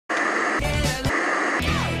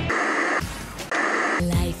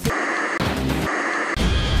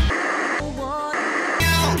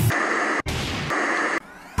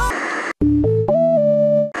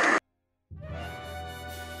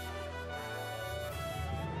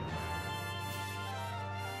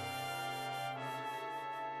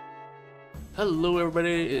Hello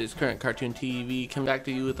everybody, it's Current Cartoon TV coming back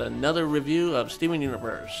to you with another review of Steven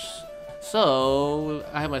Universe. So,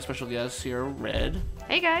 I have my special guests here, Red.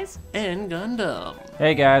 Hey guys. And Gundam.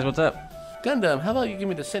 Hey guys, what's up? Gundam, how about you give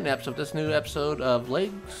me the synapse of this new episode of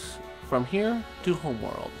Legs from Here to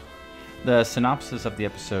Homeworld? The synopsis of the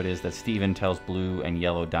episode is that Steven tells Blue and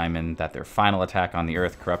Yellow Diamond that their final attack on the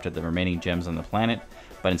Earth corrupted the remaining gems on the planet,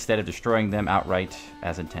 but instead of destroying them outright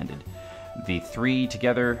as intended. The three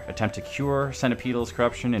together attempt to cure Centipeetle's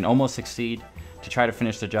corruption and almost succeed. To try to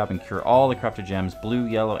finish the job and cure all the corrupted gems, Blue,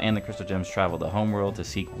 Yellow, and the Crystal Gems travel to Homeworld to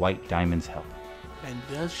seek White Diamond's help. And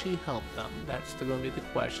does she help them? That's going to be the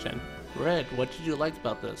question. Red, what did you like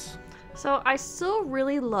about this? So I still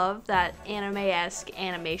really love that anime-esque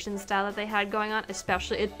animation style that they had going on,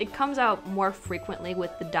 especially it comes out more frequently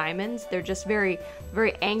with the diamonds. They're just very,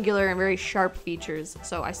 very angular and very sharp features,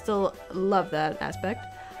 so I still love that aspect.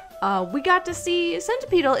 We got to see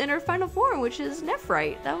Centipeetle in her final form, which is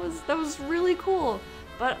Nephrite. That was really cool,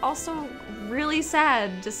 but also really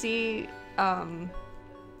sad to see that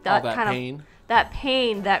pain,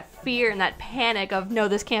 that fear, and that panic of no,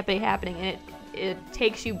 this can't be happening, and it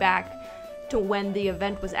takes you back to when the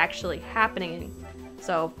event was actually happening.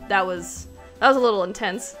 So that was a little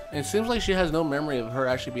intense. It seems like she has no memory of her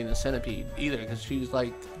actually being a centipede either, because she's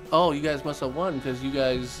like, oh, you guys must have won because you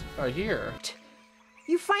guys are here.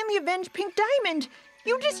 You finally avenged Pink Diamond!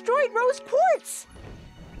 You destroyed Rose Quartz!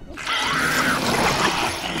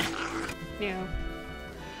 Yeah.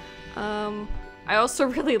 I also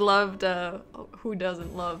really loved, who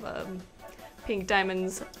doesn't love Pink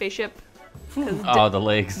Diamond's spaceship? Oh, the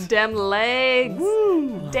legs. Dem legs!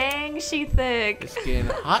 Woo. Dang, she thick! It's getting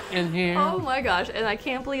hot in here. Oh my gosh, and I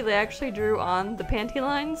can't believe they actually drew on the panty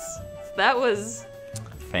lines. That was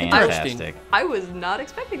fantastic. I was not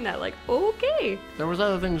expecting that, like, okay. There was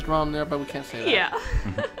other things drawn there, but we can't say that.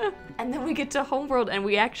 Yeah. And then we get to Homeworld and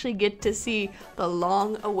we actually get to see the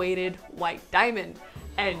long-awaited White Diamond.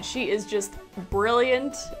 And she is just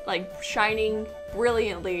brilliant, like shining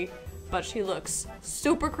brilliantly, but she looks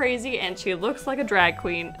super crazy and she looks like a drag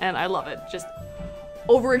queen, and I love it. Just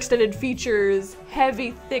overextended features,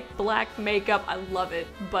 heavy, thick black makeup, I love it.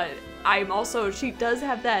 But she does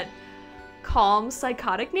have that calm,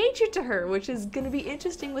 psychotic nature to her, which is gonna be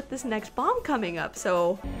interesting with this next bomb coming up,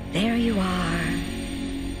 so. There you are.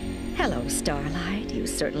 Hello, Starlight. You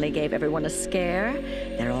certainly gave everyone a scare.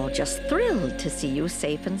 They're all just thrilled to see you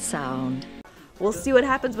safe and sound. We'll see what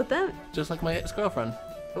happens with them. Just like my ex-girlfriend.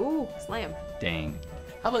 Ooh, slam. Dang.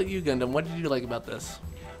 How about you, Gundam? What did you like about this?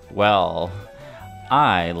 Well,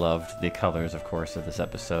 I loved the colors, of course, of this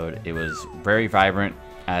episode. It was very vibrant,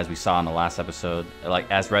 as we saw in the last episode. Like,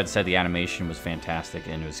 as Red said, the animation was fantastic,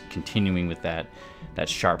 and it was continuing with that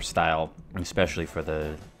sharp style, especially for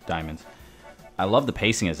the diamonds. I love the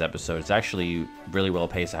pacing of this episode. It's actually really well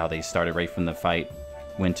paced, how they started right from the fight,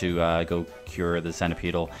 went to go cure the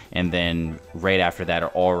Centipeetle, and then right after that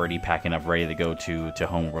are already packing up, ready to go to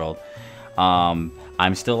Homeworld.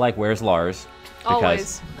 I'm still like, where's Lars?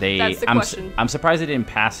 Because That's the question. I'm surprised they didn't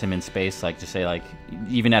pass him in space, like to say, like,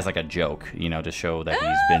 even as like a joke, you know, to show that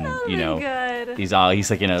he's been, you know, good. he's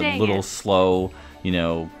like in a little slow, you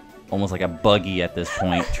know, almost like a buggy at this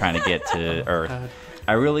point, trying to get to Earth.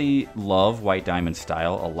 I really love White Diamond's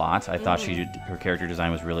style a lot. I thought her character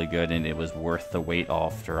design was really good, and it was worth the wait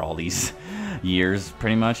after all these years,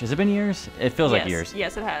 pretty much. Has it been years? It feels like years.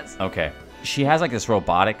 Yes, it has. Okay. She has like this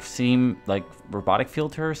robotic feel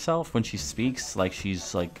to herself when she speaks, like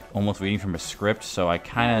she's like almost reading from a script. So I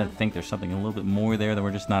kind of think there's something a little bit more there that we're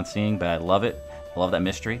just not seeing, but I love it. I love that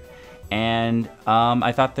mystery. And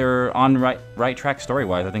I thought they're on right track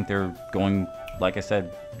story-wise. I think they're going, like I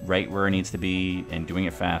said, right where it needs to be and doing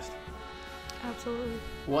it fast. Absolutely.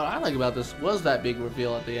 What I like about this was that big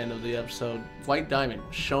reveal at the end of the episode. White Diamond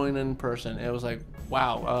showing in person. It was like,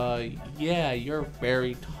 wow, yeah, you're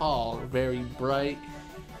very tall, very bright.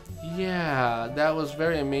 Yeah, that was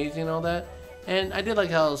very amazing, all that. And I did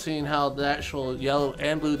like seeing how the actual Yellow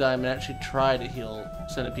and Blue Diamond actually tried to heal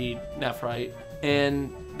Centipede, Nephrite,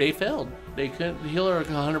 and they failed. They couldn't heal her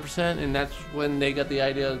 100%, and that's when they got the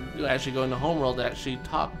idea of actually going to Homeworld to actually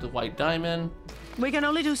talk to White Diamond. We can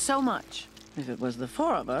only do so much. If it was the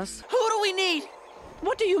four of us... Who do we need?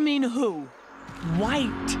 What do you mean, who? White.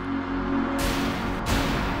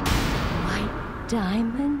 White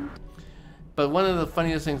Diamond? But one of the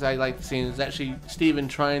funniest things I like seeing is actually Steven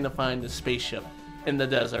trying to find the spaceship in the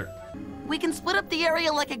desert. We can split up the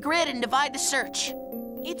area like a grid and divide the search.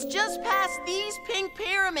 It's just past these pink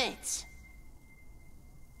pyramids.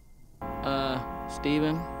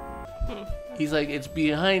 Steven? He's like, it's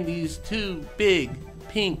behind these two big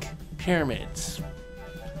pink pyramids.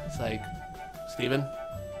 It's like, Steven.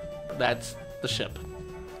 That's the ship.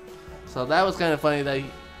 So that was kind of funny that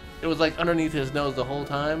it was like underneath his nose the whole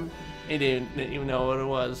time. He didn't even know what it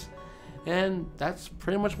was. And that's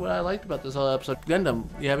pretty much what I liked about this whole episode. Gundam,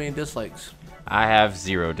 you have any dislikes? I have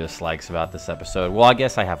 0 dislikes about this episode. Well, I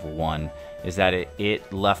guess I have one, is that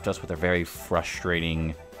it left us with a very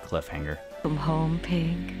frustrating cliffhanger. From home,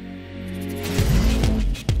 Pig.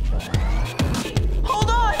 Hold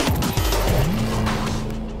on!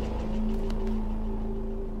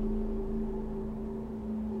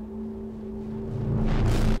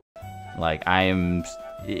 Like, I am,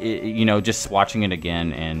 just watching it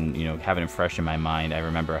again and, having it fresh in my mind, I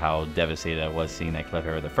remember how devastated I was seeing that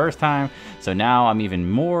cliffhanger the first time. So now I'm even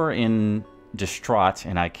more distraught,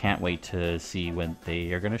 and I can't wait to see what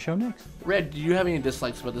they are going to show next. Red, do you have any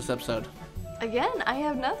dislikes about this episode? Again, I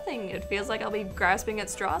have nothing. It feels like I'll be grasping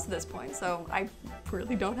at straws at this point, so I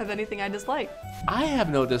really don't have anything I dislike. I have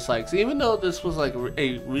no dislikes, even though this was like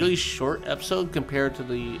a really short episode compared to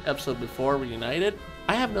the episode before Reunited.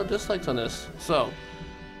 I have no dislikes on this. So,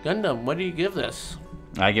 Gundam, what do you give this?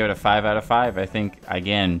 I give it a 5 out of 5. I think,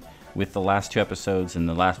 again, with the last 2 episodes and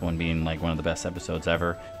the last one being like one of the best episodes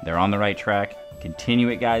ever, they're on the right track. Continue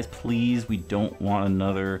it, guys, please. We don't want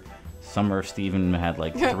another Summer of Steven had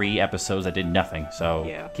like 3 episodes that did nothing. So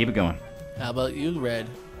Yeah. keep it going. How about you, Red?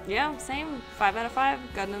 Yeah, same. 5 out of 5.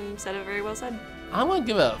 Gundam said it very well said. I'm gonna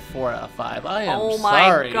give it a 4 out of 5. I am Oh my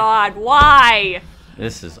sorry. god, why?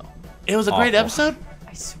 This is It was a great awful. episode,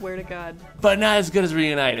 I swear to god. but not as good as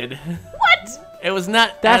Reunited. What? It was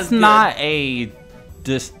not. That's as good. not a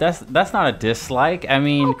that's not a dislike. I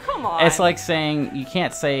mean, Oh, come on. it's like saying you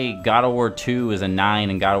can't say God of War 2 is a 9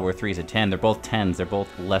 and God of War 3 is a 10. They're both 10s. They're both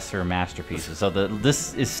lesser masterpieces. So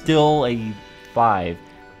this is still a 5.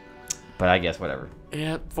 But I guess whatever.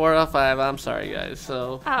 Yeah, 4 out of 5. I'm sorry, guys.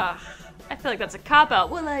 So I feel like that's a cop-out.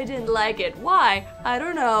 Well, I didn't like it. Why? I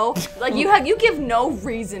don't know. Like, you give no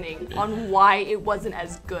reasoning on why it wasn't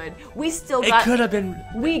as good. We still it got... could have been.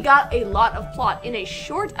 We got a lot of plot in a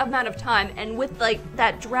short amount of time, and with, like,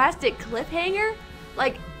 that drastic cliffhanger,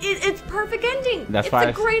 like, it's perfect ending. That's it's why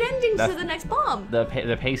a great ending to that's- the next bomb.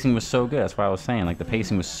 The pacing was so good. That's what I was saying. Like, the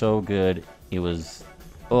pacing was so good. It was...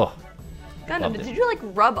 Ugh. Gundam, loved did it. you, like,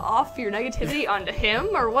 rub off your negativity onto him,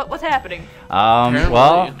 or what's happening? Apparently.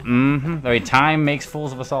 Well, I mean, time makes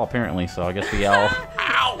fools of us all, apparently, so I guess we all...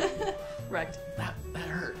 Wrecked. That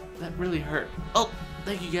hurt. That really hurt. Oh,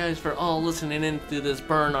 thank you guys for all listening in to this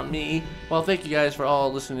burn on me. Well, thank you guys for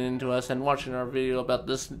all listening to us and watching our video about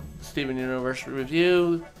this Steven Universe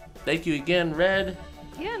review. Thank you again, Red.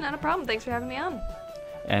 Yeah, not a problem. Thanks for having me on.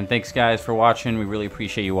 And thanks, guys, for watching. We really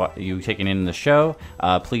appreciate you taking in the show.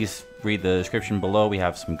 Please read the description below. We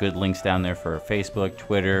have some good links down there for Facebook,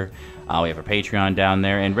 Twitter. We have our Patreon down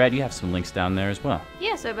there. And Red, you have some links down there as well.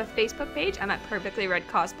 Yeah, so I have a Facebook page. I'm at Perfectly Red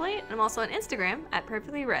Cosplay, and I'm also on Instagram at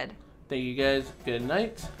Perfectly Red. Thank you guys. Good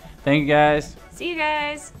night. Thank you, guys. See you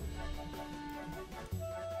guys.